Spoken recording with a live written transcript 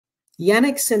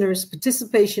Jannik Sinner's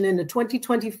participation in the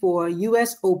 2024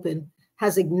 U.S. Open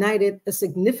has ignited a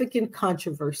significant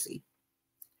controversy.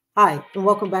 Hi, and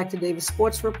welcome back to Davis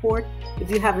Sports Report.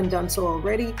 If you haven't done so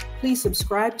already, please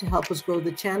subscribe to help us grow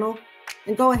the channel,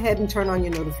 and go ahead and turn on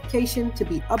your notification to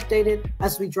be updated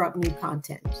as we drop new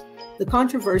content. The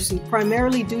controversy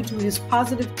primarily due to his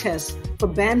positive test for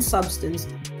banned substance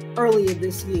earlier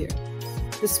this year.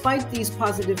 Despite these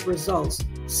positive results,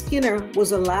 Sinner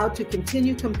was allowed to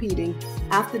continue competing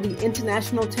after the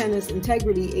International Tennis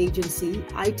Integrity Agency,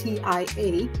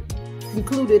 ITIA,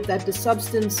 concluded that the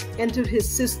substance entered his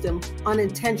system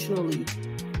unintentionally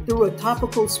through a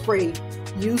topical spray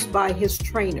used by his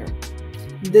trainer.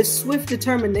 This swift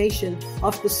determination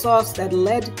of the source that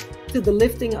led to the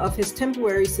lifting of his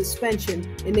temporary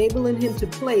suspension, enabling him to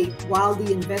play while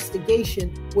the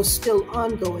investigation was still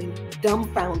ongoing,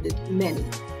 dumbfounded many.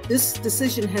 This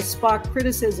decision has sparked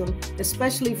criticism,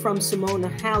 especially from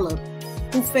Simona Halep,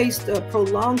 who faced a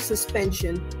prolonged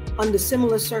suspension under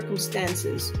similar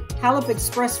circumstances. Halep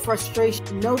expressed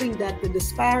frustration, noting that the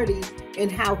disparity in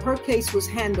how her case was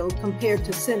handled compared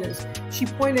to Sinner's. She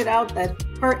pointed out that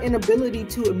her inability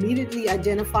to immediately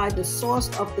identify the source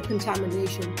of the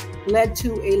contamination led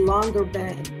to a longer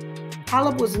ban.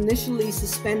 Halep was initially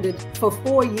suspended for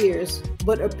 4 years,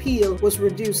 but appeal was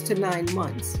reduced to 9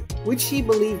 months, which she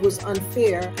believed was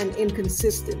unfair and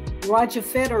inconsistent. Roger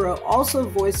Federer also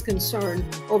voiced concern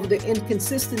over the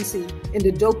inconsistency in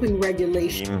the doping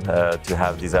regulation. To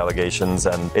have these allegations,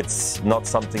 and it's not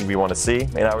something we want to see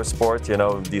in our sport,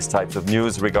 these types of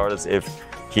news, regardless if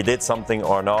he did something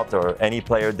or not, or any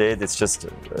player did. It's just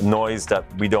noise that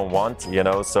we don't want,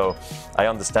 so I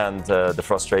understand the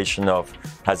frustration of,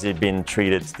 has he been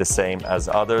treated the same as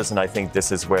others? And I think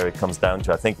this is where it comes down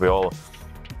to. I think we all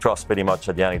trust pretty much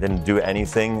that Jannik didn't do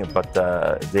anything, but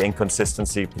the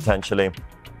inconsistency potentially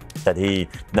that he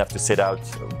didn't have to sit out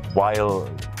while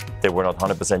they were not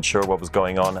 100% sure what was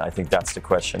going on. I think that's the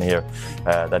question here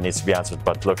that needs to be answered.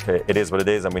 But look, it is what it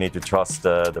is, and we need to trust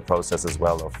the process as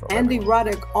well. Andy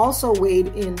Roddick also weighed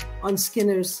in on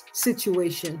Sinner's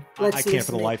situation. I can't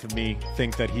for the life of me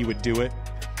think that he would do it.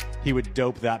 He would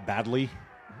dope that badly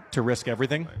to risk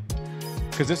everything.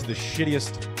 Because this is the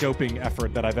shittiest doping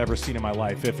effort that I've ever seen in my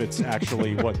life, if it's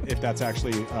actually if that's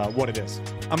actually what it is.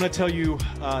 I'm going to tell you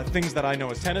things that I know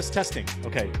as tennis testing.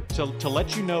 Okay, to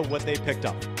let you know what they picked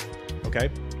up. Okay,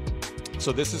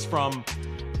 so this is from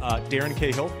Darren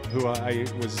Cahill, who I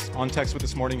was on text with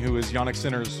this morning, who is Jannik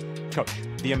Sinner's coach.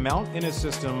 The amount in his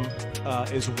system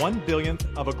is 1/1000th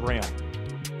of a gram,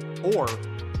 or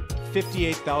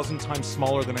 58,000 times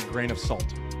smaller than a grain of salt,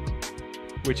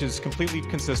 which is completely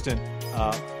consistent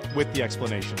with the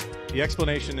explanation. The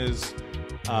explanation is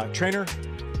trainer,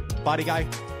 body guy,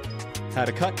 had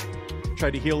a cut,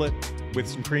 tried to heal it with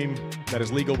some cream that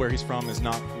is legal where he's from, is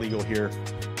not legal here.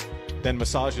 Then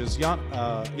massages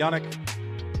Jannik.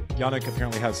 Jannik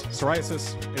apparently has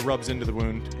psoriasis. It rubs into the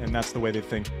wound, and that's the way they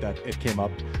think that it came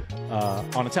up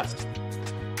on a test.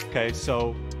 Okay,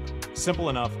 so simple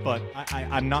enough, but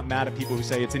I'm not mad at people who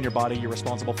say it's in your body, you're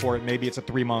responsible for it. Maybe it's a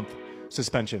 3-month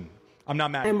suspension. I'm not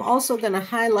mad. I'm also going to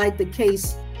highlight the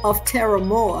case of Tara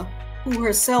Moore, who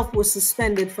herself was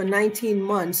suspended for 19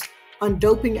 months on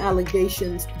doping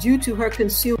allegations due to her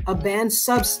consuming a banned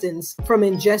substance from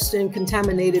ingesting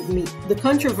contaminated meat. The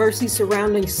controversy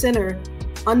surrounding Sinner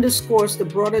underscores the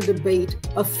broader debate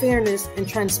of fairness and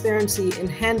transparency in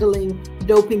handling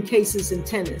doping cases in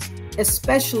tennis,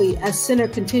 especially as Sinner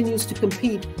continues to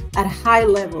compete at a high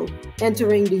level,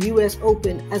 entering the U.S.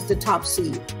 Open as the top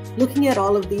seed. Looking at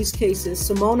all of these cases,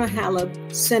 Simona Halep,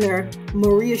 Sinner,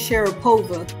 Maria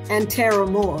Sharapova, and Tara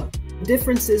Moore,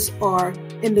 differences are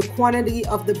in the quantity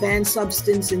of the banned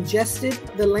substance ingested,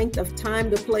 the length of time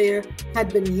the player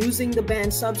had been using the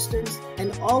banned substance,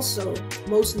 and also,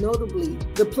 most notably,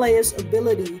 the player's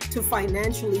ability to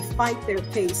financially fight their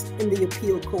case in the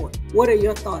appeal court. What are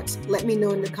your thoughts? Let me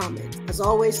know in the comments. As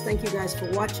always, thank you guys for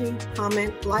watching.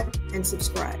 Comment, like, and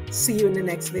subscribe. See you in the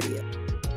next video.